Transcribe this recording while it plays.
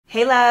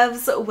Hey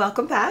loves,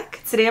 welcome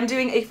back. Today I'm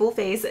doing a full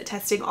face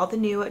testing all the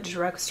new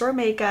drugstore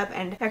makeup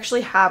and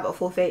actually have a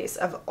full face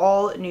of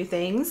all new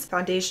things.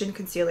 Foundation,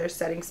 concealer,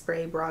 setting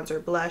spray,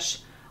 bronzer,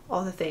 blush,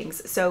 all the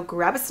things. So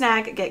grab a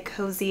snack, get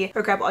cozy,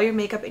 or grab all your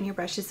makeup and your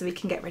brushes so we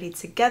can get ready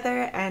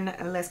together and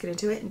let's get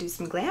into it and do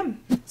some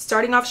glam.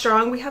 Starting off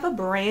strong, we have a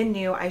brand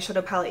new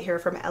eyeshadow palette here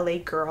from LA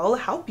Girl.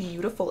 How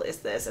beautiful is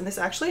this? And this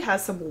actually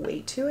has some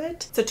weight to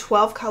it. It's a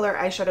 12 color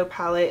eyeshadow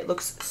palette. It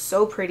looks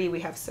so pretty.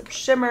 We have some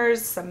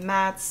shimmers, some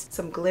mattes,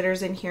 some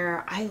glitters in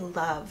here. I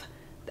love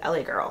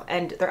LA Girl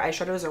and their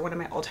eyeshadows are one of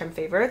my all-time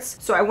favorites.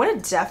 So I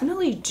want to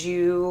definitely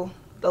do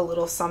a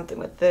little something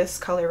with this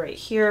color right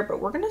here,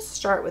 but we're gonna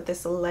start with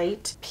this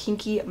light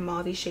pinky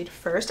mauve shade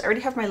first. I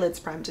already have my lids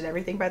primed and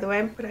everything, by the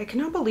way, but I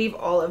cannot believe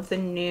all of the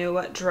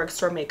new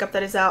drugstore makeup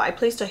that is out. I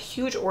placed a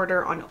huge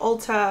order on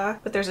Ulta,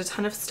 but there's a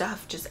ton of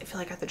stuff just I feel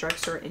like at the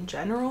drugstore in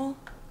general.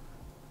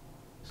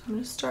 So I'm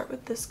gonna start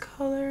with this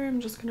color.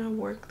 I'm just gonna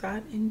work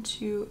that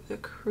into the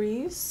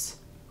crease.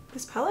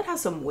 This palette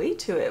has some weight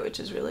to it, which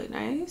is really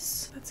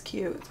nice. That's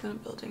cute. It's kind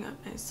of building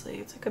up nicely.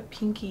 It's like a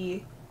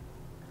pinky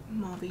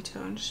mauve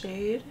tone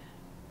shade.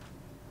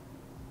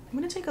 I'm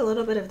gonna take a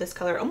little bit of this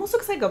color. It almost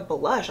looks like a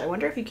blush. I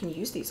wonder if you can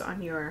use these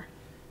on your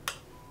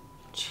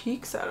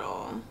cheeks at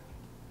all.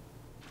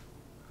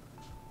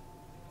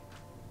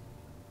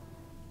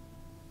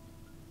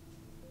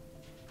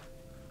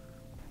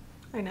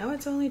 I know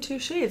it's only 2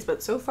 shades,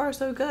 but so far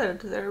so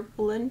good. They're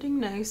blending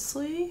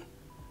nicely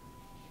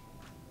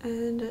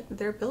and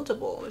they're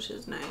buildable, which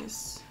is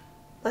nice.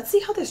 Let's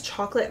see how this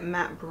chocolate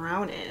matte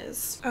brown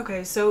is.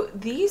 Okay, so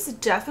these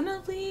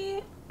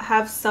definitely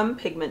have some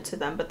pigment to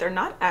them, but they're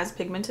not as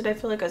pigmented, I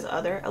feel like, as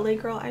other LA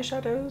Girl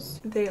eyeshadows.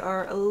 They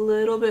are a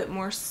little bit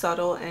more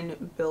subtle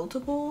and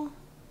buildable,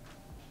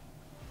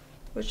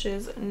 which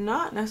is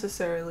not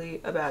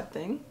necessarily a bad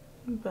thing,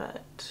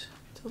 but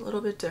it's a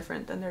little bit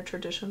different than their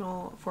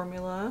traditional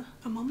formula.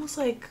 I'm almost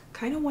like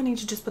kind of wanting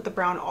to just put the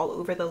brown all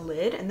over the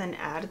lid and then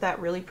add that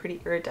really pretty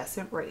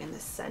iridescent right in the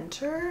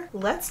center.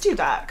 Let's do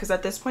that, because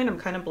at this point I'm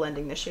kind of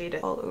blending the shade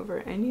all over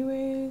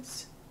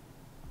anyways.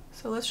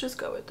 So let's just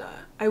go with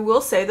that. I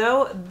will say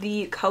though,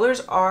 the colors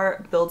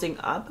are building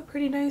up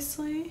pretty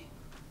nicely.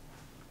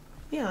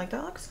 Yeah, like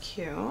that looks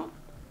cute.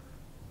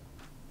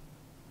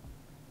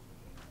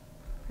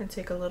 And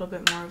take a little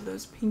bit more of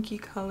those pinky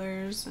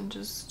colors and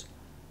just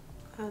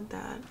add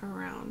that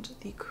around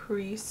the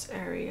crease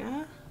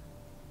area.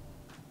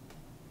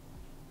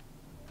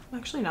 I'm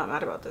actually not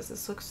mad about this.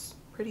 This looks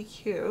pretty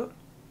cute.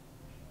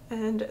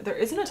 And there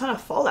isn't a ton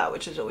of fallout,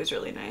 which is always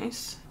really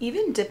nice.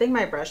 Even dipping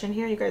my brush in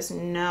here, you guys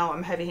know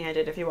I'm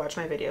heavy-handed if you watch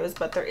my videos,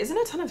 but there isn't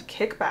a ton of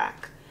kickback.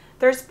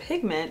 There's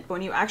pigment, but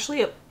when you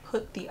actually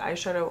put the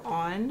eyeshadow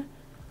on,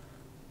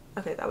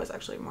 okay, that was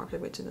actually more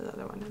pigmented than the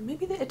other one.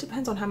 Maybe it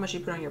depends on how much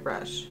you put on your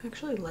brush. I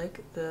actually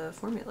like the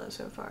formula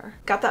so far.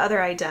 Got the other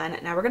eye done.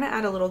 Now we're gonna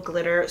add a little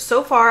glitter.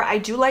 So far, I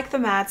do like the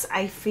mattes.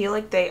 I feel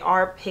like they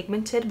are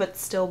pigmented, but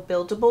still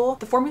buildable.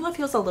 The formula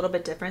feels a little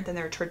bit different than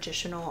their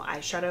traditional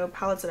eyeshadow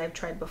palettes that I've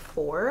tried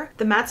before.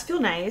 The mattes feel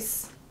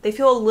nice. They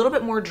feel a little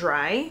bit more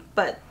dry,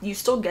 but you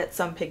still get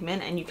some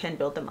pigment and you can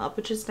build them up,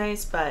 which is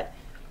nice. But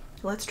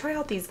let's try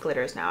out these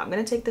glitters now. I'm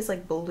gonna take this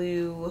like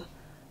blue,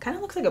 kind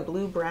of looks like a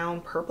blue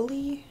brown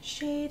purpley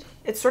shade.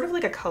 It's sort of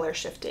like a color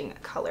shifting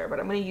color, but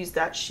I'm going to use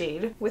that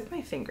shade with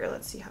my finger.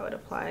 Let's see how it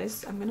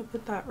applies. I'm going to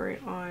put that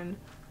right on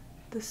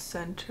the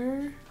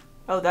center.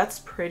 Oh, that's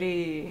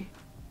pretty.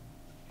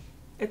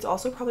 It's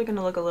also probably going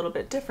to look a little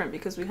bit different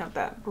because we have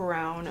that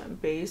brown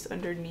base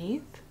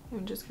underneath.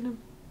 I'm just going to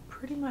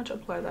pretty much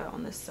apply that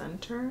on the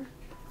center.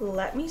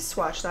 Let me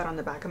swatch that on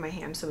the back of my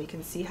hand so we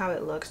can see how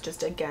it looks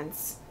just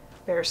against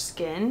bare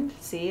skin.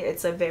 See,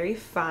 it's a very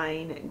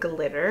fine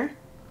glitter.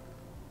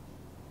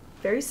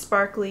 Very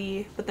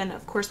sparkly, but then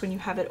of course when you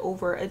have it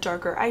over a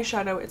darker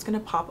eyeshadow, it's gonna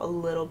pop a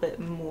little bit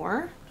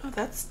more. Oh,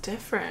 that's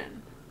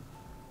different.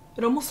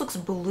 It almost looks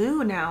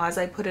blue now as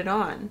I put it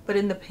on, but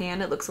in the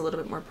pan it looks a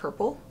little bit more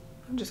purple.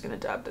 I'm just gonna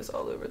dab this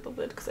all over the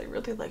lid because I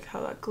really like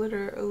how that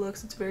glitter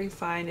looks. It's very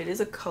fine. It is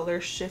a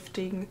color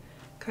shifting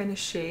kind of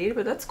shade,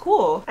 but that's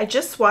cool. I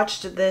just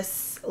swatched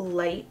this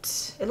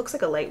light, it looks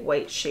like a light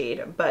white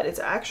shade, but it's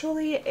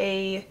actually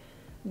a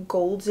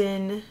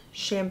golden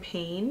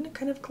champagne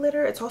kind of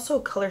glitter. It's also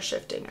color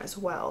shifting as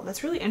well.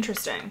 That's really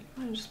interesting.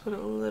 I'm gonna just put a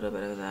little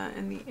bit of that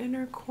in the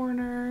inner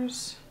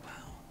corners.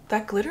 Wow,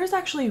 that glitter is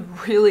actually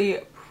really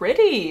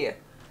pretty.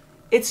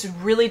 It's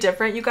really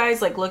different, you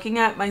guys. Like looking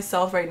at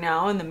myself right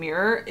now in the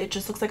mirror, it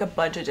just looks like a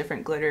bunch of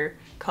different glitter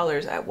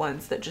colors at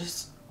once that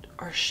just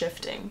are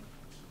shifting.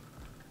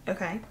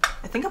 Okay,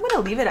 I think I'm gonna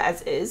leave it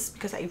as is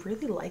because I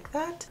really like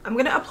that. I'm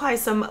gonna apply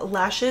some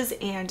lashes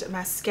and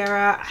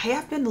mascara. I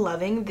have been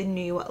loving the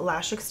new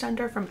lash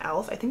extender from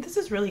e.l.f. I think this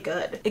is really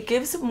good. It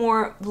gives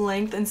more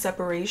length and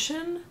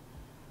separation,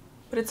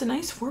 but it's a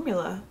nice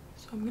formula.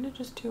 So I'm gonna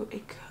just do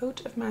a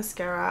coat of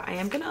mascara. I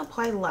am gonna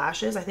apply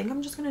lashes. I think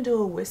I'm just gonna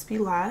do a wispy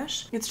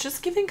lash. It's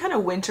just giving kind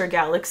of Winter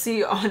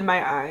Galaxy on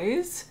my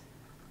eyes.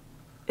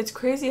 It's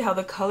crazy how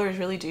the colors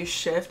really do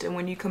shift, and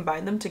when you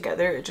combine them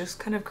together, it just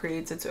kind of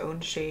creates its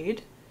own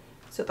shade.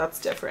 so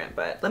that's different.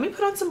 But let me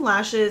put on some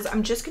lashes.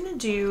 I'm just gonna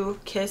do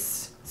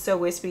Kiss So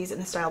Wispies in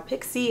the style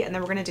Pixie, and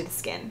then we're gonna do the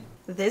skin.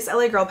 This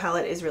LA Girl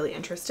palette is really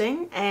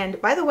interesting.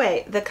 And by the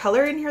way, the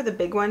color in here, the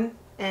big one,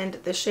 and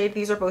the shade,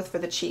 these are both for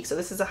the cheek. So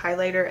this is a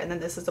highlighter and then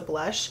this is a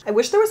blush. I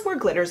wish there was more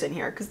glitters in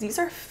here because these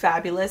are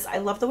fabulous. I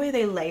love the way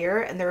they layer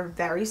and they're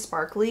very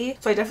sparkly.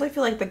 So I definitely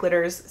feel like the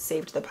glitters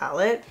saved the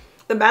palette.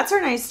 The mattes are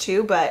nice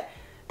too, but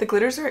the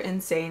glitters are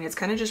insane. It's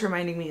kind of just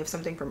reminding me of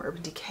something from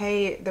Urban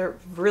Decay. They're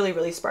really,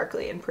 really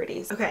sparkly and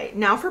pretty. Okay,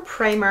 now for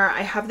primer,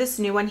 I have this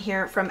new one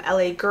here from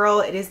LA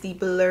Girl. It is the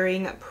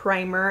Blurring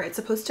Primer. It's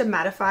supposed to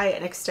mattify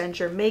and extend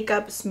your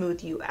makeup,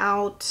 smooth you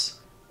out.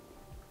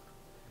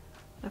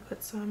 I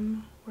put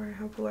some where I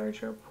have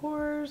larger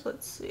pores.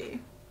 Let's see.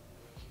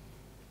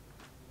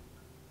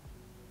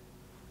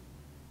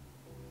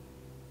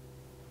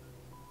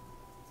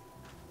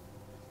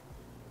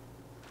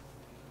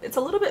 It's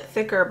a little bit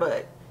thicker, but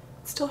it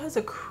still has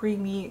a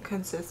creamy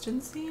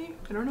consistency.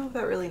 I don't know if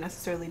that really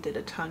necessarily did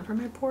a ton for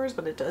my pores,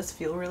 but it does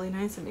feel really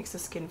nice. It makes the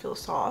skin feel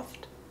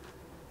soft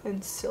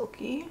and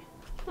silky.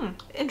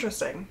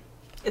 Interesting.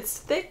 It's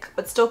thick,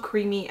 but still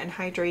creamy and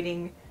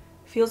hydrating.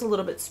 Feels a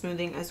little bit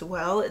smoothing as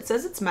well. It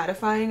says it's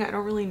mattifying. I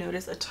don't really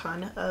notice a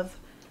ton of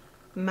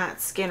matte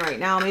skin right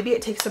now. Maybe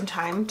it takes some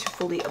time to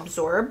fully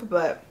absorb,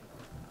 but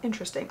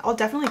interesting. I'll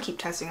definitely keep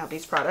testing out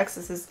these products.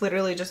 This is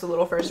literally just a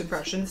little first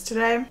impressions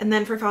today. And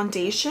then for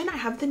foundation, I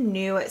have the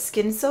new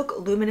Skin Silk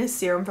Luminous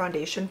Serum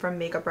Foundation from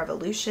Makeup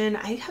Revolution.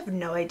 I have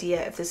no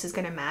idea if this is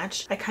gonna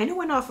match. I kind of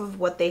went off of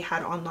what they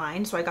had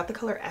online, so I got the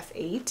color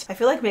F8. I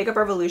feel like Makeup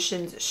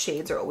Revolution's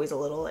shades are always a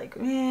little like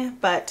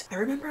but I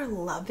remember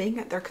loving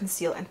their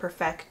Conceal and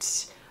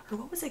Perfect, or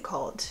what was it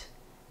called?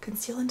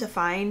 Conceal and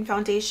Define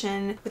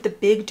foundation with the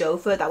big doe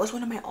foot. That was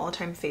one of my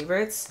all-time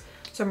favorites.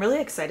 So I'm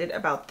really excited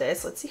about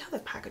this. Let's see how the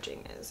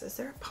packaging is. Is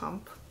there a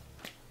pump?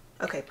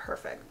 Okay,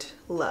 perfect.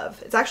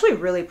 Love. It's actually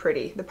really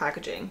pretty, the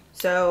packaging.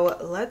 So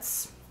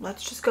let's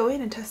just go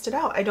in and test it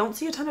out. I don't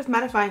see a ton of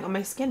mattifying on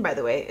my skin, by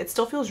the way. It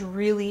still feels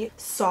really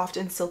soft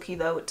and silky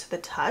though to the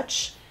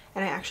touch.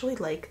 And I actually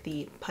like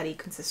the putty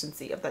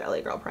consistency of that LA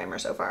Girl primer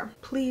so far.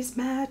 Please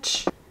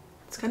match.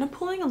 It's kind of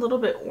pulling a little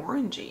bit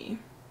orangey,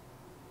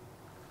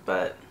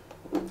 but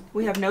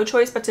we have no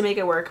choice but to make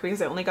it work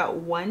because I only got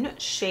one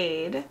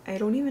shade. I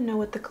don't even know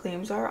what the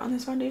claims are on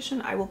this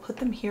foundation. I will put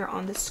them here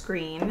on the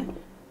screen.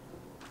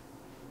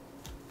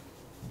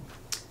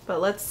 But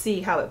let's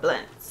see how it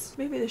blends.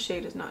 Maybe the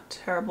shade is not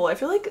terrible. I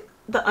feel like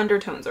the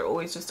undertones are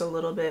always just a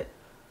little bit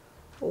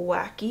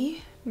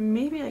wacky.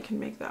 Maybe I can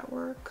make that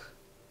work.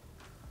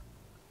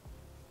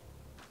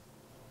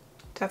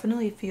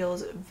 Definitely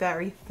feels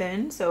very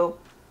thin, so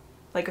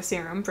like a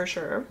serum for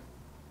sure.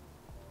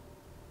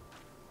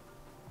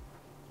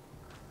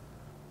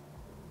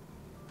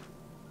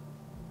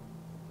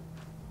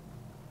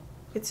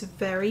 It's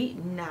very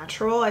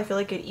natural. I feel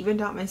like it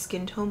evened out my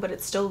skin tone, but it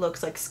still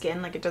looks like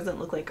skin. Like it doesn't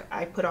look like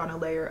I put on a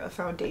layer of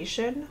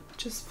foundation. It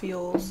just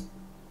feels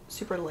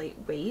super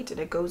lightweight,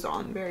 and it goes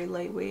on very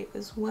lightweight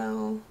as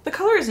well. The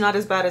color is not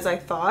as bad as I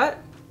thought.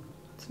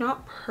 It's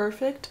not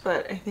perfect,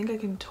 but I think I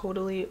can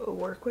totally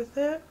work with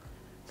it.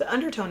 The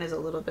undertone is a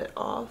little bit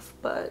off,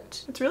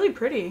 but it's really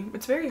pretty.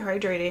 It's very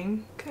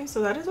hydrating. Okay, so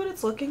that is what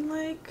it's looking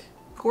like.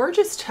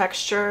 Gorgeous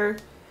texture.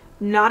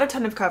 Not a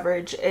ton of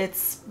coverage.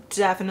 It's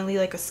definitely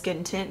like a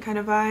skin tint kind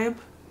of vibe,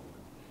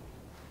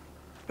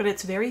 but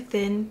it's very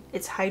thin.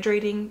 It's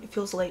hydrating. It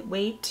feels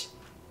lightweight.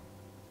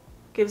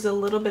 Gives a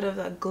little bit of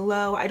a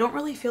glow. I don't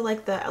really feel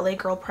like the LA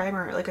Girl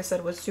primer, like I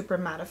said, was super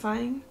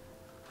mattifying,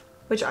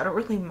 which I don't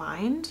really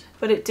mind,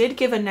 but it did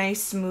give a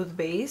nice smooth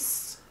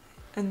base,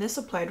 and this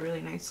applied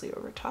really nicely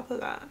over top of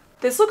that.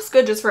 This looks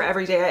good just for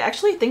every day. I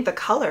actually think the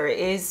color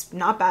is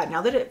not bad.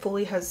 Now that it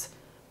fully has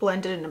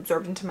blended and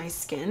absorbed into my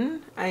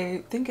skin,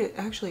 I think it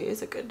actually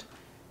is a good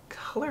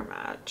color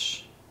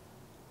match.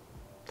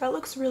 That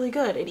looks really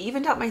good. It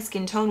evened out my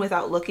skin tone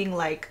without looking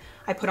like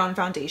I put on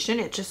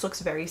foundation. It just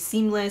looks very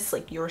seamless,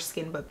 like your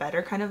skin but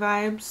better kind of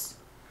vibes.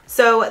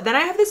 So then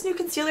I have this new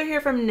concealer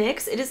here from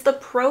NYX. It is the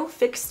Pro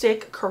Fix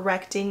Stick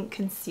Correcting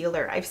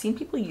Concealer. I've seen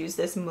people use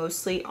this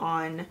mostly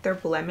on their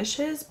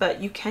blemishes,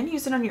 but you can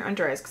use it on your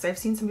under eyes because I've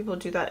seen some people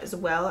do that as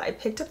well. I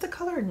picked up the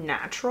color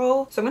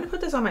Natural, so I'm going to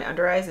put this on my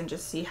under eyes and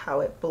just see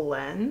how it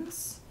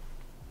blends.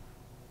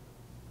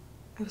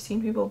 I've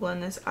seen people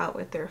blend this out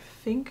with their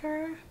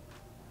finger.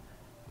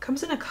 It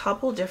comes in a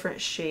couple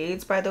different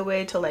shades, by the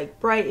way, to like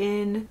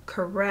brighten,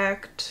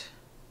 correct.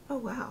 Oh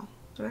wow,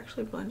 it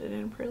actually blended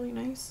in really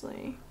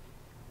nicely.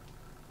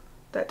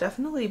 That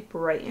definitely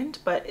brightened,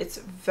 but it's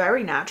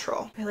very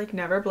natural. I like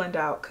never blend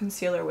out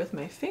concealer with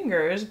my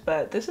fingers,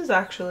 but this is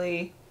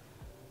actually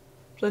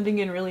blending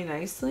in really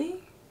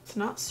nicely. It's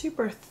not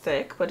super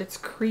thick, but it's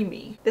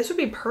creamy. This would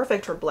be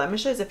perfect for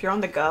blemishes if you're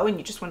on the go and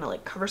you just want to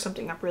like cover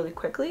something up really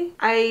quickly.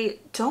 I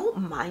don't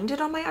mind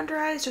it on my under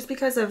eyes just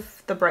because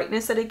of the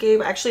brightness that it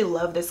gave. I actually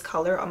love this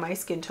color on my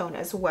skin tone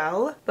as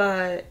well,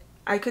 but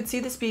I could see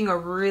this being a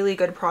really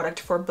good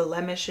product for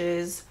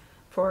blemishes,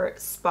 for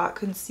spot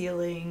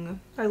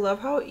concealing. I love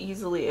how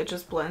easily it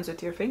just blends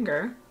with your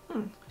finger.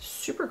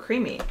 Super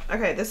creamy.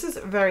 Okay, this is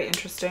a very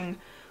interesting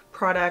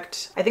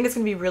product. I think it's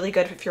gonna be really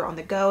good if you're on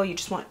the go. You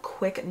just want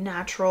quick,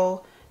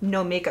 natural,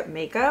 no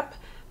makeup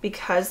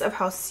because of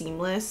how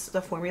seamless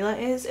the formula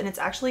is. And it's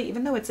actually,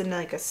 even though it's in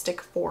like a stick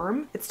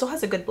form, it still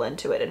has a good blend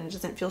to it and it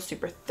doesn't feel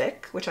super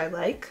thick, which I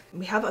like.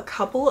 We have a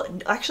couple,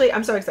 actually,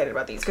 I'm so excited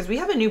about these because we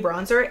have a new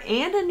bronzer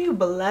and a new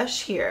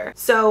blush here.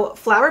 So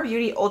Flower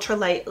Beauty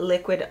Ultralight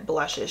Liquid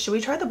Blushes. Should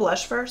we try the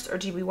blush first or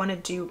do we want to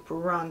do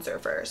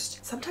bronzer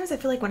first? Sometimes I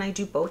feel like when I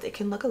do both, it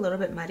can look a little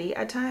bit muddy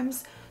at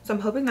times. So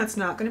I'm hoping that's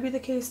not going to be the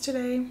case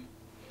today.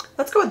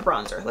 Let's go with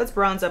bronzer. Let's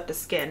bronze up the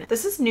skin.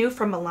 This is new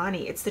from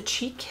Milani. It's the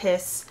Cheek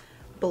Kiss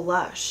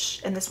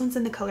blush, and this one's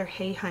in the color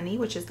Hey Honey,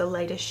 which is the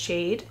lightest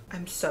shade.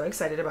 I'm so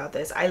excited about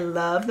this. I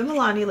love the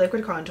Milani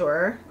liquid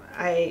contour.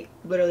 I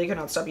literally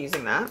cannot stop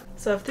using that.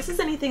 So if this is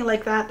anything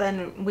like that,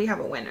 then we have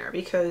a winner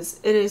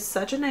because it is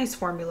such a nice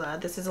formula.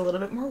 This is a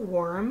little bit more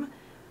warm,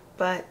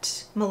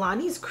 but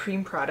Milani's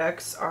cream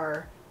products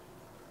are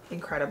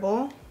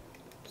incredible.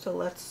 So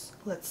let's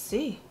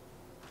see.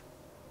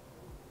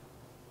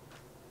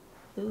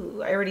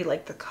 Ooh, I already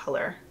like the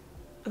color.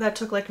 That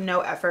took like no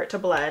effort to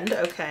blend.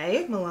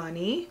 Okay,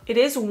 Milani. It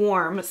is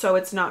warm, so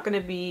it's not going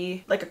to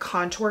be like a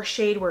contour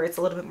shade where it's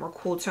a little bit more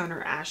cool tone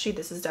or ashy.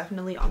 This is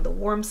definitely on the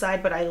warm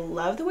side, but I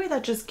love the way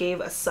that just gave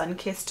a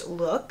sun-kissed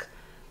look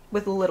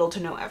with little to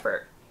no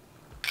effort.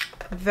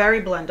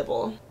 Very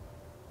blendable.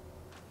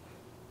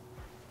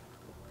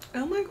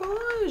 Oh my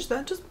gosh,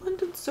 that just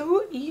blended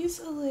so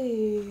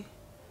easily.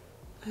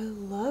 I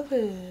love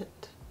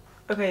it.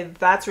 Okay,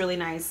 that's really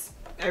nice.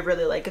 I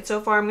really like it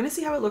so far. I'm going to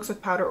see how it looks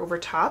with powder over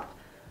top.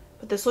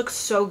 But this looks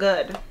so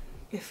good.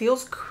 It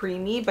feels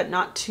creamy, but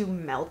not too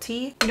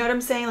melty. You know what I'm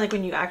saying? Like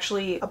when you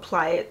actually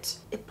apply it,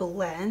 it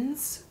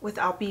blends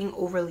without being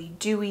overly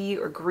dewy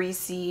or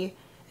greasy.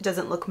 It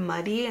doesn't look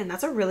muddy, and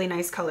that's a really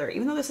nice color.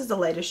 Even though this is the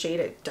lightest shade,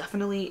 it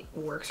definitely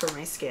works for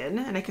my skin.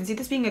 And I can see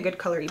this being a good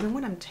color even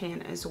when I'm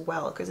tan as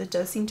well, because it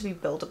does seem to be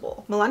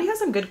buildable. Milani has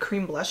some good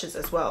cream blushes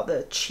as well.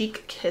 The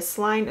Cheek Kiss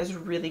line is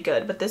really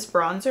good, but this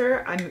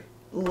bronzer, I'm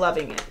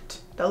loving it.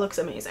 That looks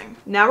amazing.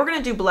 Now we're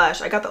gonna do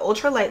blush. I got the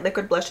Ultra Light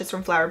Liquid Blushes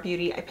from Flower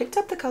Beauty. I picked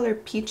up the color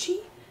Peachy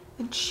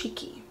and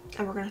Cheeky,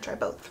 and we're gonna try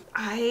both.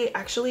 I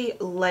actually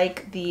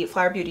like the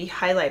Flower Beauty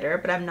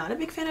highlighter, but I'm not a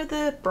big fan of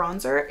the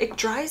bronzer. It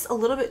dries a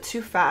little bit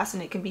too fast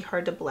and it can be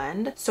hard to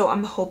blend. So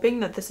I'm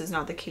hoping that this is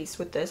not the case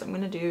with this. I'm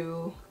gonna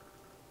do,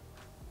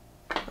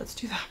 let's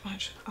do that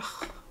much.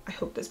 Ugh, I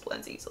hope this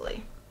blends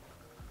easily.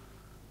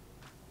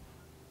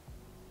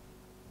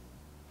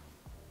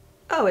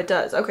 Oh, it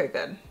does. Okay,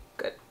 good.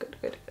 Good.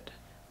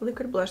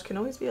 Liquid blush can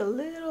always be a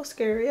little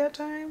scary at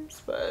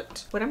times,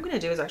 but what I'm gonna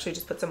do is actually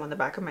just put some on the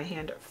back of my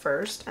hand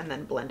first and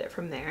then blend it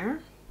from there.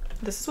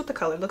 This is what the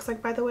color looks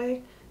like, by the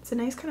way. It's a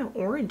nice kind of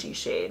orangey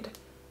shade.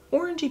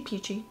 Orangey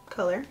peachy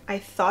color. I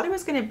thought it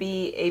was gonna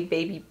be a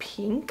baby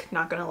pink,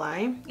 not gonna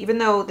lie. Even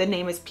though the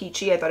name is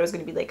peachy, I thought it was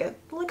gonna be like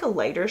a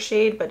lighter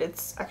shade, but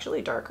it's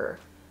actually darker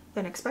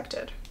than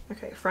expected.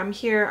 Okay, from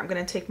here, I'm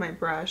gonna take my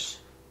brush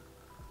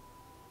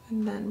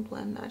and then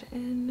blend that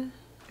in.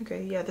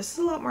 Okay, yeah, this is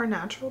a lot more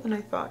natural than I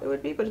thought it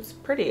would be, but it's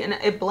pretty and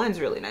it blends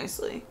really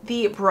nicely.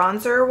 The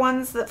bronzer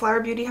ones that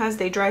Flower Beauty has,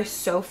 they dry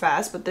so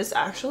fast, but this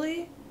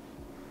actually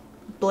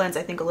blends,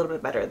 I think, a little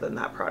bit better than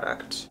that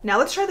product. Now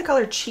let's try the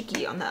color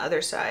Cheeky on the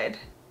other side.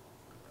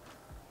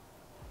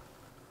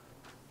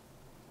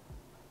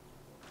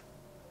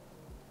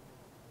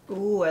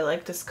 Ooh, I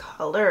like this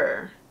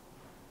color.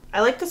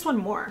 I like this one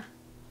more.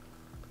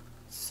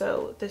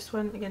 So this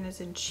one again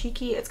is in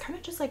Cheeky. It's kind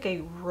of just like a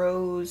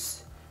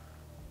rose,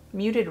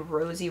 muted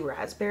rosy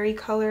raspberry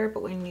color,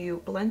 but when you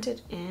blend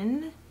it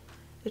in,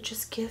 it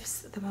just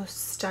gives the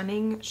most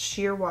stunning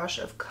sheer wash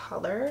of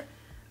color.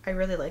 I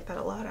really like that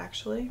a lot,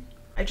 actually.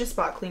 I just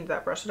spot cleaned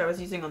that brush that I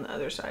was using on the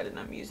other side, and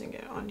I'm using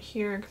it on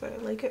here because I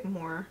like it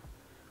more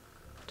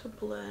to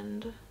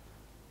blend.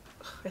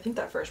 I think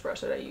that first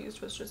brush that I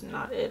used was just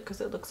not it because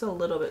it looks a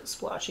little bit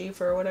splotchy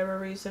for whatever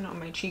reason on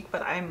my cheek,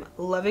 but I'm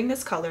loving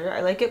this color.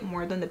 I like it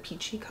more than the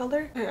peachy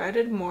color. I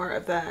added more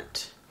of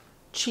that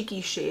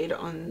cheeky shade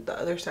on the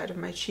other side of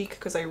my cheek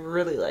because I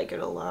really like it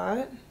a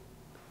lot.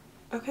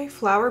 Okay,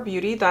 Flower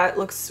Beauty, that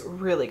looks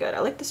really good. I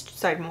like this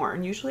side more,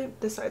 and usually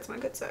this side's my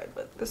good side,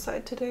 but this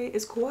side today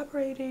is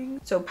cooperating.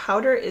 So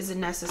powder is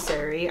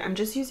necessary. I'm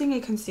just using a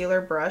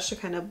concealer brush to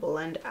kind of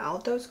blend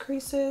out those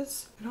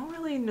creases. I don't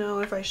really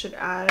know if I should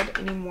add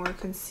any more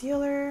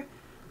concealer.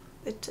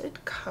 It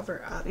did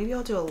cover up. Maybe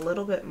I'll do a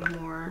little bit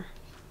more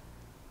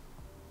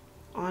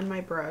on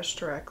my brush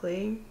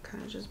directly.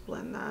 Kind of just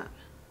blend that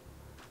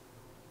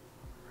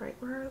right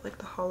where like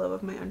the hollow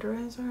of my under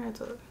eyes are.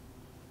 It's a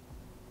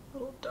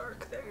little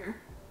dark there.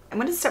 I'm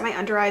going to set my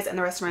under eyes and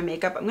the rest of my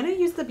makeup. I'm going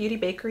to use the Beauty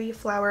Bakery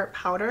Flower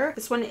Powder.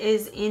 This one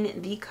is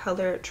in the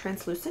color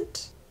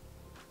Translucent.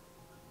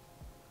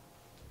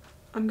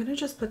 I'm going to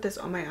just put this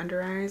on my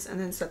under eyes and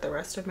then set the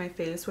rest of my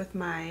face with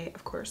my,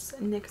 of course,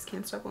 NYX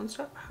Can't Stop Won't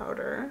Stop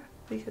powder,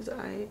 because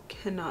I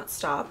cannot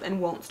stop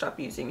and won't stop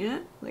using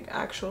it, like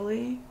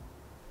actually.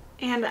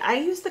 And I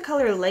use the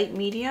color light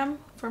medium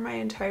for my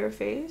entire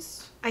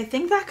face. I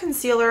think that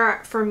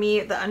concealer for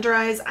me, the under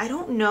eyes, I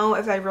don't know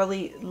if I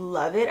really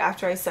love it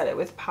after I set it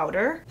with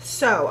powder.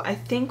 So I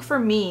think for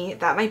me,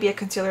 that might be a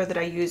concealer that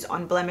I use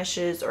on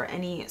blemishes or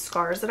any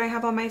scars that I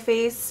have on my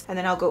face. And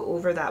then I'll go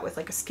over that with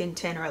like a skin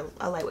tint or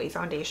a lightweight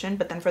foundation.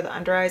 But then for the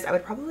under eyes, I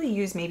would probably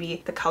use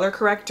maybe the color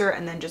corrector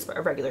and then just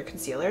a regular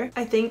concealer.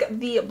 I think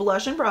the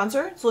blush and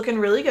bronzer is looking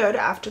really good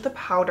after the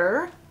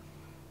powder.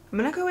 I'm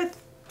gonna go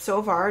with,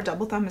 so far,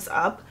 double thumbs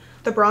up.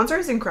 The bronzer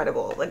is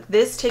incredible. Like,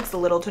 this takes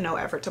little to no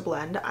effort to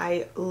blend.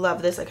 I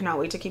love this. I cannot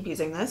wait to keep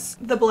using this.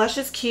 The blush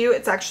is cute.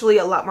 It's actually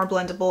a lot more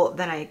blendable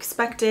than I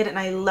expected, and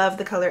I love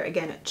the color,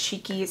 again,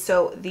 cheeky.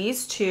 So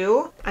these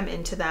two, I'm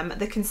into them.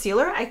 The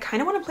concealer, I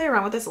kind of want to play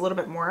around with this a little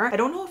bit more. I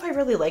don't know if I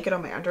really like it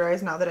on my under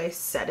eyes now that I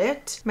set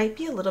it. Might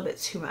be a little bit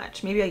too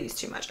much. Maybe I use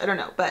too much. I don't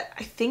know, but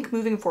I think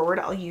moving forward,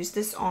 I'll use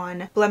this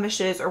on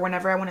blemishes or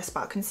whenever I want to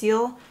spot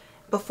conceal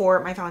before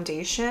my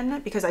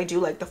foundation, because I do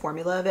like the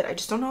formula of it. I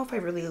just don't know if I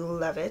really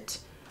love it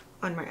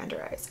on my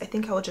under eyes. I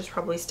think I will just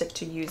probably stick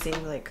to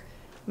using like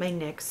my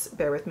NYX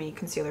Bear With Me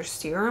concealer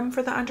serum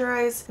for the under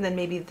eyes, and then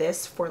maybe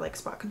this for like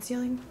spot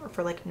concealing or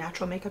for like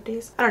natural makeup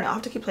days. I don't know, I'll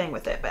have to keep playing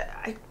with it, but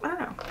I don't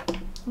know.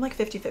 I'm like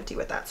 50-50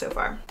 with that so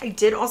far. I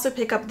did also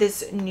pick up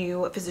this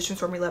new Physicians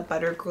Formula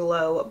Butter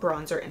Glow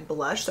bronzer and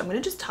blush. So I'm gonna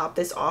just top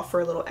this off for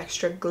a little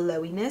extra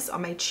glowiness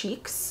on my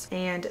cheeks.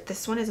 And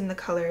this one is in the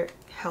color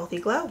Healthy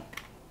Glow.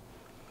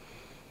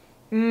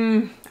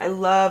 I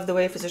love the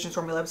way Physicians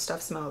Formula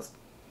stuff smells.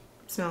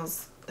 It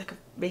smells like a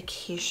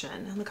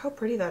vacation. And look how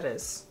pretty that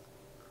is.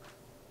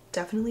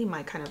 Definitely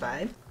my kind of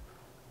vibe.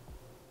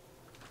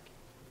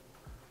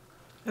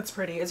 That's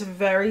pretty. It's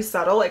very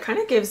subtle. It kind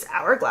of gives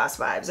Hourglass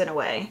vibes in a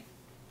way.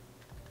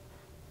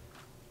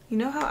 You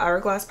know how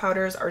Hourglass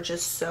powders are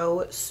just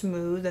so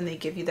smooth and they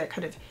give you that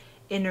kind of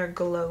inner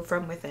glow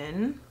from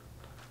within?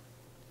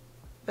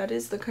 That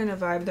is the kind of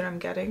vibe that I'm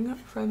getting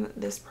from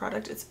this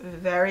product. It's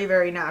very,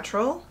 very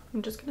natural.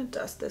 I'm just gonna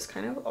dust this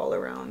kind of all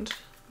around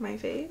my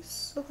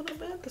face a little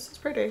bit. This is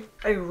pretty.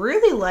 I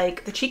really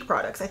like the cheek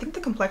products. I think the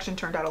complexion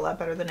turned out a lot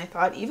better than I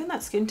thought. Even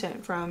that skin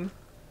tint from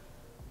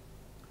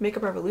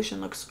Makeup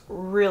Revolution looks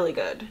really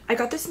good. I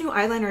got this new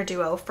eyeliner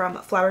duo from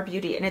Flower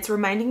Beauty, and it's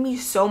reminding me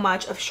so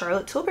much of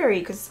Charlotte Tilbury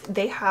because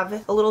they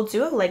have a little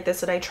duo like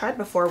this that I tried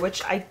before,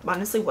 which I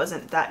honestly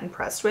wasn't that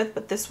impressed with.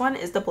 But this one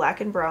is the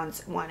black and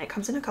bronze one. It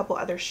comes in a couple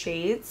other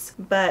shades,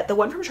 but the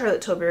one from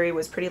Charlotte Tilbury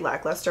was pretty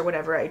lackluster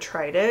whenever I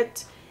tried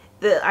it.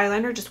 The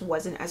eyeliner just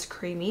wasn't as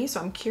creamy,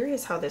 so I'm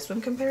curious how this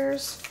one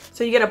compares.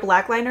 So you get a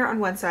black liner on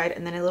one side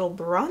and then a little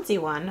bronzy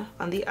one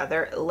on the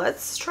other.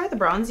 Let's try the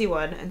bronzy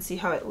one and see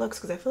how it looks,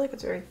 because I feel like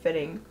it's very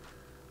fitting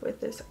with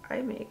this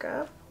eye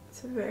makeup.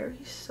 It's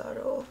very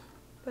subtle,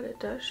 but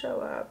it does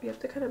show up. You have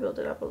to kind of build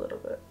it up a little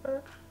bit,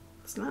 but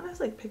it's not as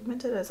like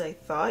pigmented as I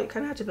thought. You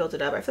kind of have to build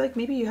it up. I feel like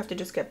maybe you have to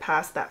just get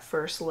past that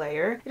first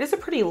layer. It is a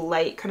pretty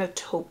light kind of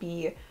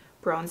taupey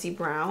bronzy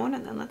brown,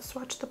 and then let's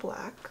swatch the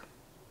black.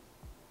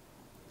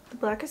 The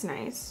black is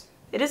nice.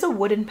 It is a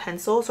wooden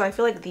pencil, so I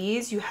feel like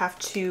these you have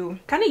to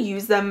kind of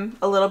use them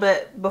a little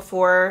bit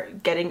before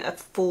getting a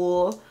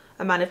full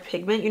amount of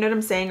pigment, you know what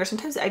I'm saying? Or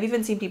sometimes I've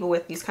even seen people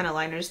with these kind of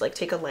liners like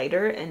take a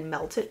lighter and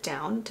melt it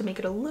down to make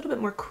it a little bit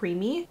more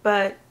creamy,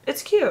 but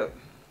it's cute.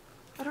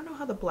 I don't know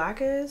how the black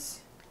is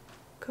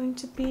going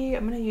to be.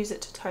 I'm gonna use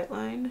it to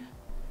tightline.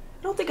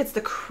 I don't think it's the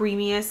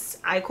creamiest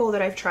eye kohl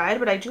that I've tried,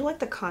 but I do like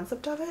the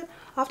concept of it.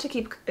 I'll have to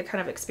keep kind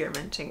of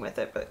experimenting with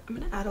it, but I'm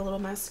gonna add a little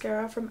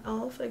mascara from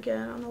e.l.f.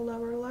 again on the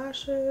lower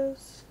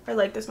lashes. I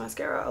like this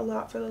mascara a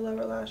lot for the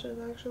lower lashes,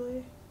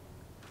 actually.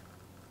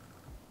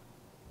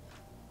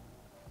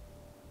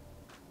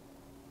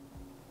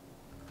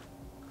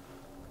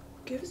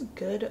 Gives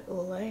good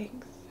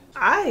length.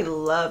 I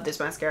love this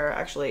mascara,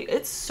 actually.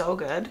 It's so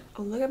good.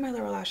 Oh, look at my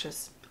lower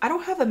lashes. I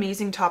don't have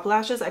amazing top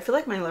lashes. I feel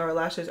like my lower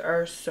lashes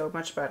are so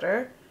much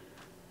better,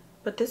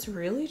 but this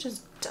really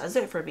just does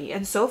it for me.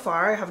 And so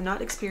far I have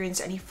not experienced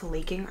any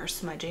flaking or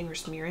smudging or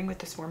smearing with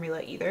this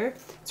formula either.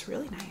 It's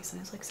really nice, and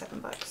it's like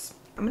 $7.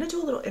 I'm gonna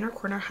do a little inner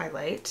corner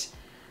highlight.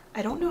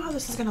 I don't know how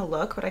this is gonna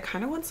look, but I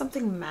kind of want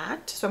something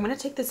matte. So I'm gonna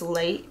take this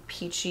light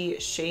peachy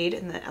shade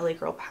in the LA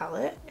Girl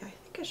palette. I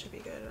think it should be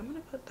good. I'm gonna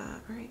put that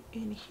right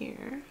in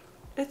here.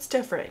 It's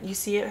different. You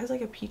see it has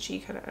like a peachy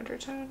kind of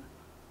undertone.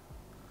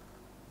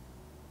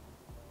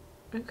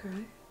 Okay.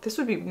 This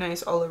would be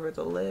nice all over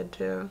the lid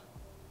too.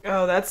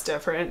 Oh, that's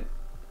different.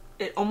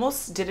 It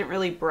almost didn't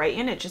really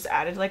brighten. It just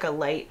added like a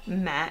light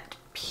matte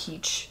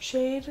peach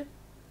shade. It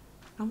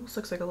almost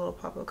looks like a little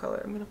pop of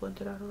color. I'm gonna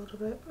blend it out a little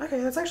bit.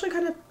 Okay, that's actually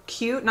kind of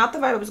cute. Not the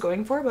vibe I was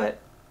going for, but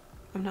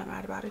I'm not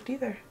mad about it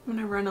either. I'm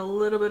gonna run a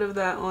little bit of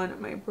that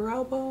on my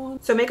brow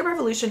bone. So Makeup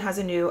Revolution has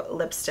a new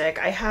lipstick.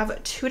 I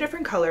have two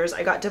different colors.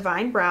 I got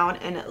Divine Brown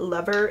and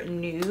Lover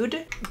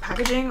Nude. The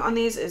packaging on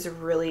these is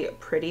really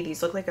pretty.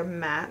 These look like a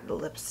matte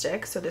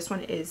lipstick. So this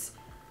one is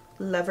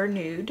Lover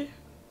Nude.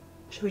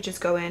 Should we just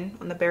go in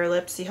on the bare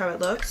lips, see how it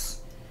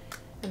looks?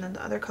 And then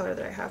the other color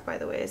that I have, by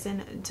the way, is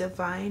in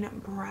Divine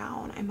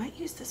Brown. I might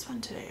use this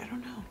one today, I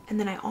don't know. And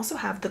then I also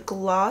have the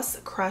Gloss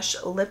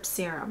Crush Lip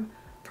Serum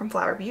from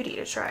Flower Beauty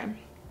to try.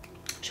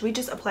 Should we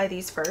just apply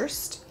these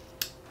first?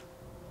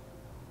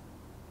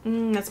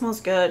 That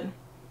smells good.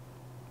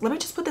 Let me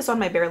just put this on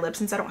my bare lips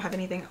since I don't have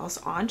anything else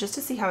on, just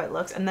to see how it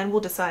looks, and then we'll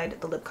decide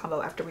the lip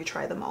combo after we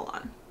try them all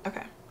on.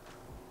 Okay.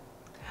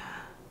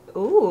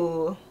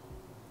 Ooh.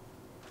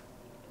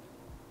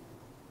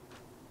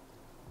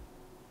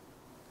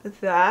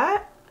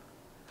 That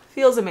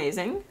feels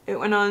amazing. It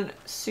went on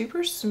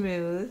super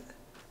smooth.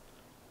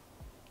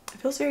 It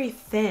feels very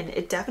thin.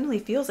 It definitely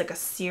feels like a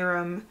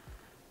serum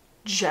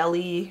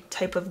jelly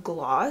type of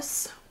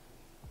gloss.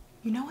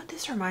 You know what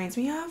this reminds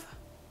me of?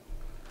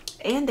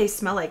 And they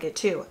smell like it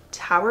too.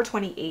 Tower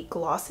 28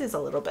 glosses a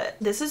little bit.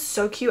 This is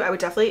so cute. I would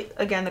definitely,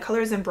 again, the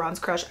color is in Bronze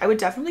Crush. I would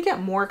definitely get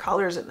more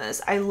colors in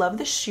this. I love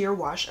the sheer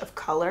wash of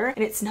color,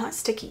 and it's not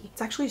sticky.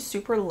 It's actually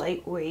super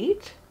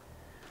lightweight.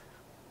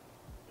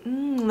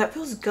 That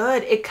feels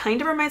good. It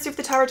kind of reminds me of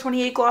the Tower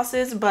 28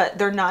 glosses, but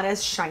they're not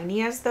as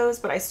shiny as those,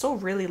 but I still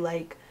really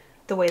like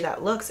the way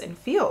that looks and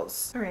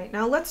feels. All right,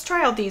 now let's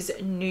try out these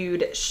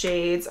nude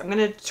shades. I'm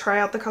gonna try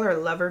out the color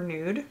Lover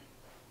Nude.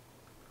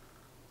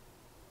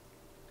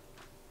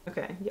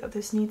 Okay, yeah,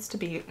 this needs to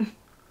be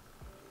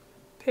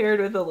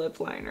paired with a lip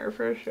liner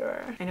for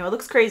sure. I know it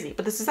looks crazy,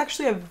 but this is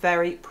actually a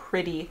very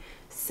pretty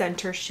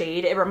center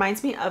shade. It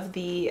reminds me of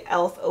the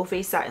e.l.f. O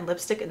Face Satin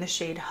Lipstick in the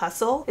shade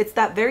Hustle. It's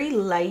that very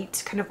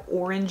light, kind of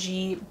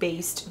orangey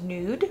based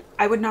nude.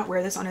 I would not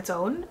wear this on its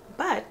own,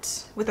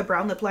 but with a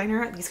brown lip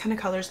liner, these kind of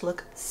colors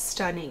look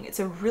stunning. It's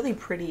a really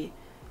pretty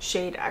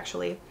shade,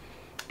 actually.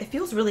 It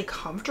feels really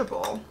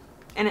comfortable,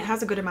 and it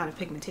has a good amount of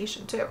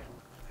pigmentation too.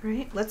 All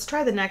right, let's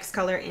try the next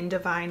color in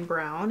Divine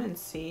Brown and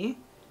see.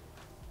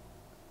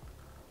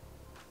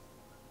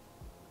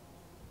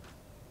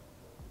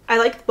 I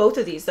like both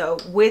of these though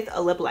with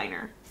a lip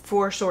liner.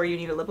 For sure you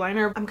need a lip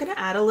liner. I'm gonna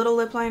add a little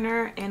lip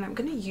liner, and I'm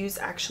gonna use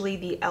actually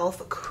the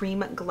e.l.f.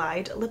 Cream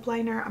Glide lip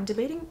liner. I'm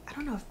debating, I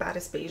don't know if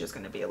Baddest Beige is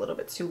gonna be a little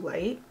bit too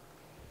light.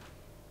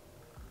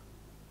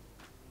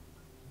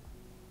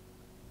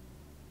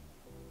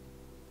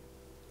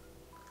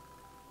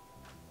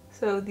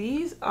 So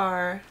these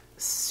are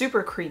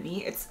super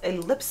creamy. It's a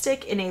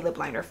lipstick in a lip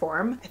liner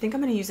form. I think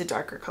I'm gonna use a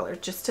darker color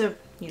just to,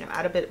 you know,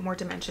 add a bit more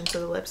dimension to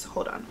the lips.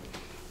 Hold on.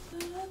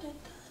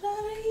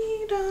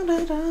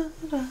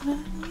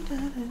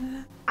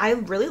 I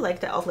really like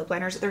the e.l.f. lip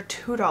liners. They're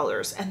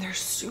 $2 and they're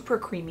super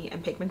creamy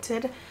and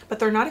pigmented, but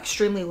they're not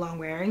extremely long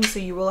wearing, so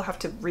you will have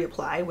to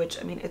reapply,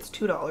 which, I mean, it's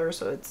 $2,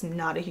 so it's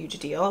not a huge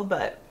deal,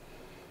 but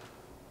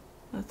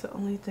that's the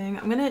only thing.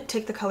 I'm gonna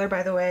take the color,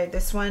 by the way.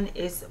 This one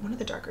is one of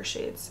the darker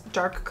shades,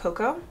 Dark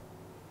Cocoa.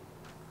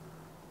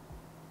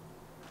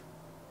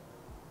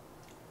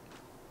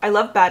 I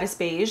love Baddest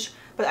Beige,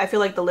 but I feel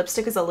like the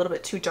lipstick is a little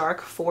bit too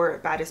dark for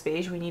Baddest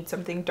Beige. We need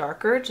something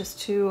darker just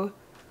to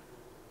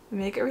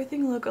make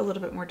everything look a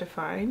little bit more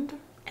defined.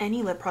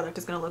 Any lip product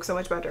is gonna look so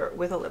much better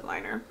with a lip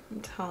liner,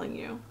 I'm telling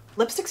you.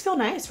 Lipsticks feel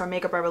nice from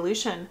Makeup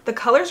Revolution. The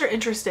colors are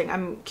interesting.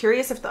 I'm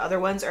curious if the other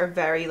ones are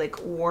very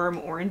like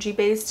warm orangey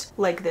based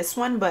like this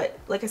one, but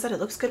like I said, it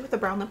looks good with the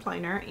brown lip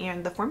liner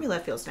and the formula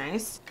feels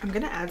nice. I'm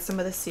gonna add some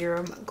of the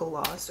serum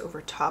gloss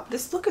over top.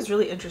 This look is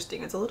really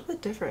interesting. It's a little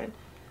bit different.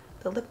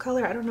 The lip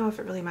color, I don't know if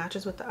it really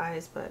matches with the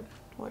eyes, but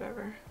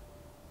whatever.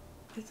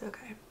 It's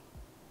okay.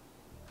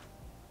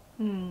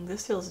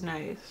 This feels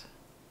nice.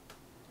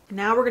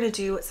 Now we're gonna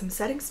do some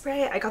setting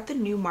spray. I got the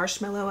new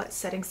Marshmallow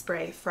setting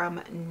spray from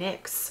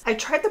NYX. I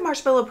tried the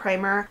Marshmallow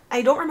primer.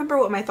 I don't remember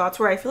what my thoughts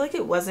were. I feel like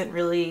it wasn't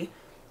really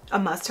a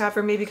must-have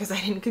for me because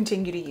I didn't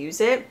continue to use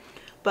it.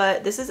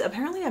 But this is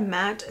apparently a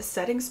matte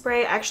setting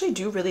spray. I actually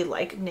do really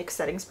like NYX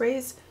setting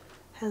sprays.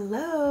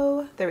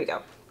 Hello. There we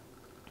go.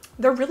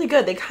 They're really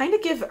good. They kind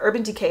of give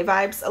Urban Decay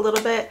vibes a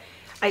little bit.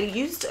 I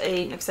used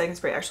a NYX setting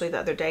spray actually the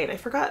other day and I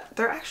forgot.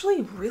 They're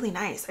actually really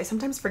nice. I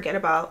sometimes forget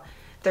about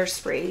their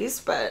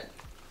sprays, but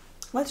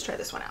let's try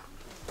this one out.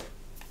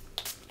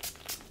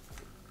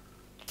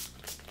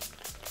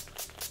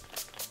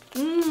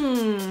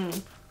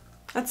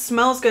 That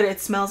smells good. It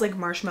smells like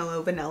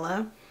marshmallow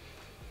vanilla.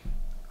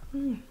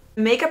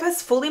 Makeup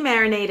has fully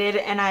marinated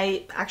and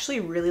I actually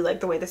really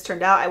like the way this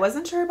turned out. I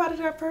wasn't sure about it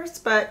at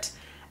first, but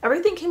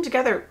everything came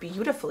together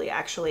beautifully,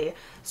 actually.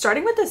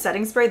 Starting with the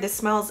setting spray, this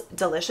smells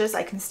delicious.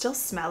 I can still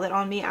smell it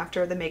on me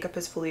after the makeup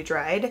is fully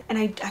dried. And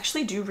I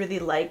actually do really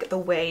like the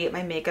way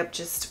my makeup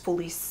just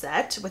fully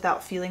set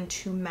without feeling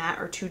too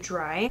matte or too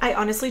dry. I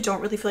honestly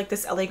don't really feel like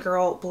this LA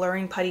Girl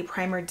Blurring Putty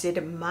Primer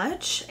did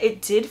much.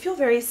 It did feel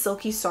very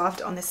silky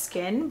soft on the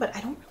skin, but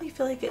I don't really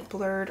feel like it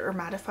blurred or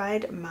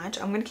mattified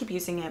much. I'm gonna keep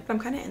using it, but I'm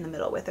kind of in the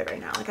middle with it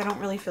right now. Like, I don't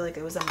really feel like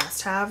it was a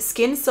must-have.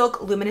 Skin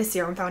Silk Luminous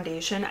Serum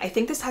Foundation. I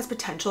think this has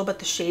potential, but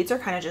the shade shades are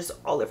kind of just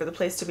all over the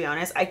place, to be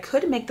honest. I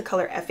could make the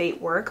color F8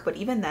 work, but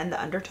even then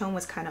the undertone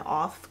was kind of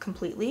off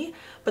completely.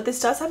 But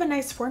this does have a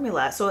nice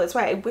formula, so that's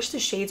why I wish the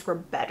shades were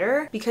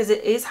better, because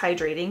it is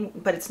hydrating,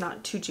 but it's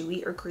not too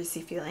dewy or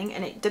greasy feeling,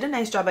 and it did a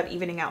nice job at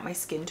evening out my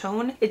skin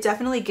tone. It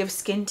definitely gives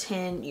skin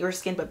tint, your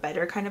skin but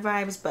better kind of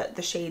vibes, but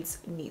the shades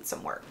need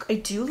some work. I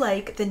do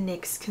like the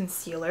NYX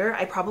concealer.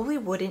 I probably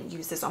wouldn't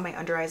use this on my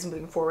under eyes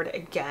moving forward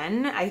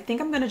again. I think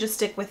I'm gonna just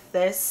stick with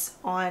this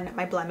on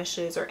my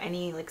blemishes or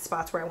any like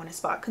spots where I want to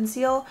spot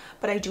conceal,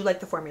 but I do like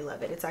the formula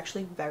of it. It's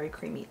actually very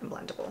creamy and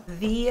blendable.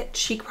 The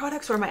cheek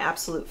products were my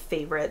absolute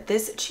favorite.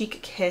 This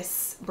Cheek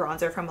Kiss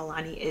bronzer from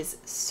Milani is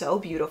so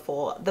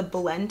beautiful. The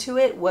blend to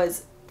it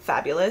was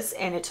fabulous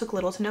and it took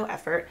little to no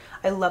effort.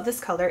 I love this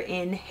color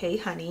in Hey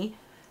Honey.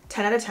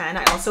 10 out of 10.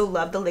 I also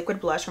love the liquid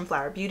blush from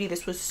Flower Beauty.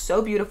 This was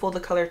so beautiful. The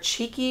color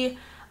Cheeky,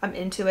 I'm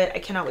into it. I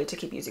cannot wait to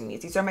keep using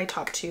these. These are my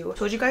top two. I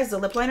told you guys the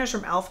lip liners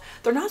from e.l.f.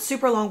 They're not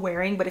super long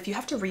wearing, but if you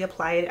have to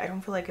reapply it, I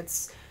don't feel like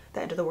it's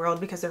the end of the world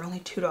because they're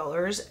only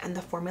 $2 and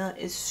the formula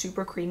is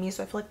super creamy,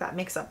 so I feel like that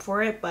makes up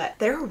for it. But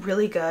they're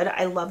really good.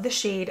 I love the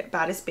shade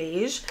Baddest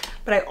Beige,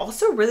 but I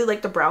also really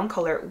like the brown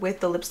color with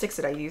the lipsticks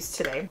that I used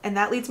today. And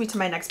that leads me to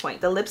my next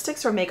point. The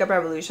lipsticks from Makeup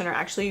Revolution are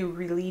actually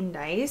really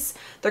nice.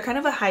 They're kind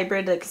of a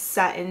hybrid like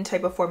satin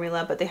type of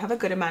formula, but they have a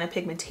good amount of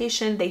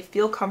pigmentation. They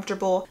feel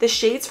comfortable. The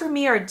shades for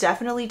me are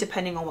definitely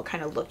depending on what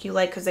kind of look you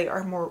like, because they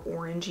are more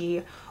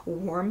orangey,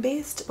 warm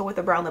based, but with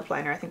a brown lip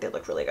liner I think they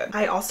look really good.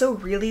 I also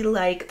really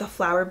like the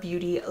Flower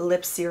Beauty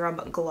Lip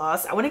Serum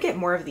Gloss. I want to get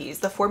more of these.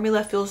 The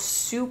formula feels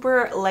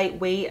super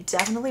lightweight.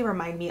 Definitely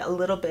remind me a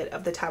little bit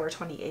of the Tower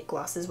 28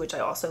 glosses, which I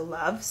also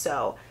love.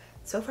 So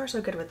far so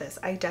good with this.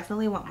 I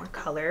definitely want more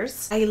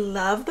colors. I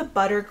love the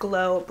Butter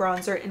Glow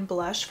bronzer and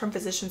blush from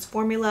Physicians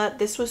Formula.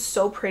 This was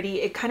so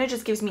pretty. It kind of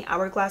just gives me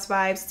Hourglass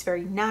vibes. It's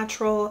very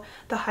natural.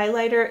 The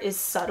highlighter is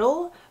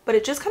subtle, but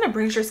it just kind of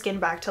brings your skin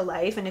back to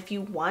life. And if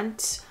you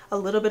want a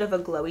little bit of a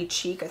glowy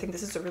cheek, I think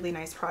this is a really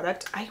nice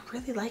product. I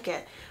really like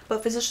it.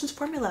 But Physicians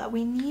Formula,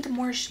 we need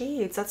more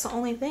shades. That's the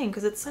only thing,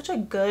 because it's such a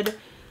good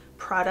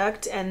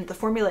product and the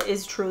formula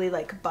is truly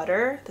like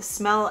butter. The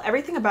smell,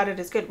 everything about it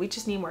is good. We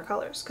just need more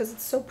colors because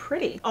it's so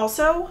pretty.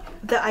 Also,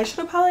 the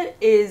eyeshadow palette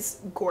is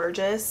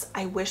gorgeous.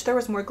 I wish there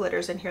was more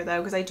glitters in here though,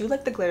 because I do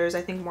like the glitters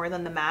I think more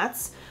than the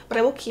mattes, but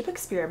I will keep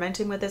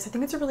experimenting with this. I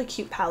think it's a really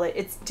cute palette.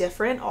 It's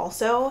different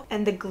also,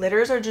 and the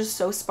glitters are just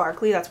so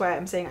sparkly. That's why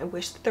I'm saying I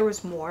wish that there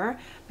was more,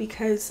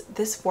 because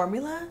this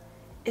formula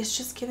is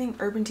just giving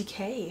Urban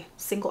Decay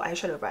single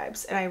eyeshadow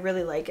vibes and I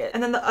really like it.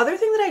 And then the other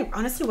thing that I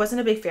honestly wasn't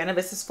a big fan of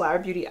is this Flower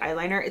Beauty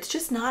eyeliner. It's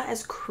just not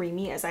as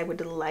creamy as I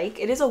would like.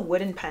 It is a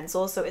wooden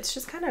pencil, so it's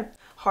just kind of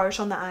harsh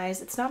on the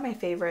eyes. It's not my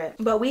favorite,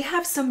 but we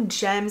have some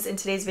gems in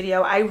today's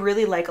video. I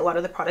really like a lot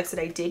of the products that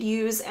I did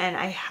use, and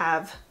I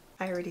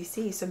already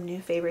see some new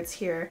favorites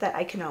here that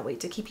I cannot wait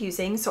to keep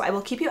using. So I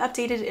will keep you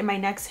updated in my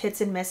next hits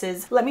and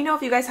misses. Let me know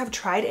if you guys have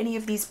tried any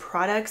of these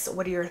products.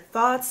 What are your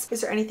thoughts?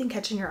 Is there anything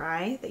catching your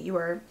eye that you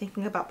are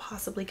thinking about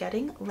possibly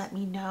getting? Let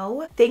me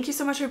know. Thank you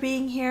so much for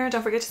being here.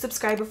 Don't forget to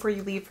subscribe before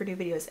you leave for new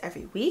videos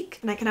every week.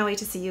 And I cannot wait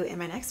to see you in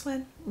my next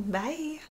one. Bye.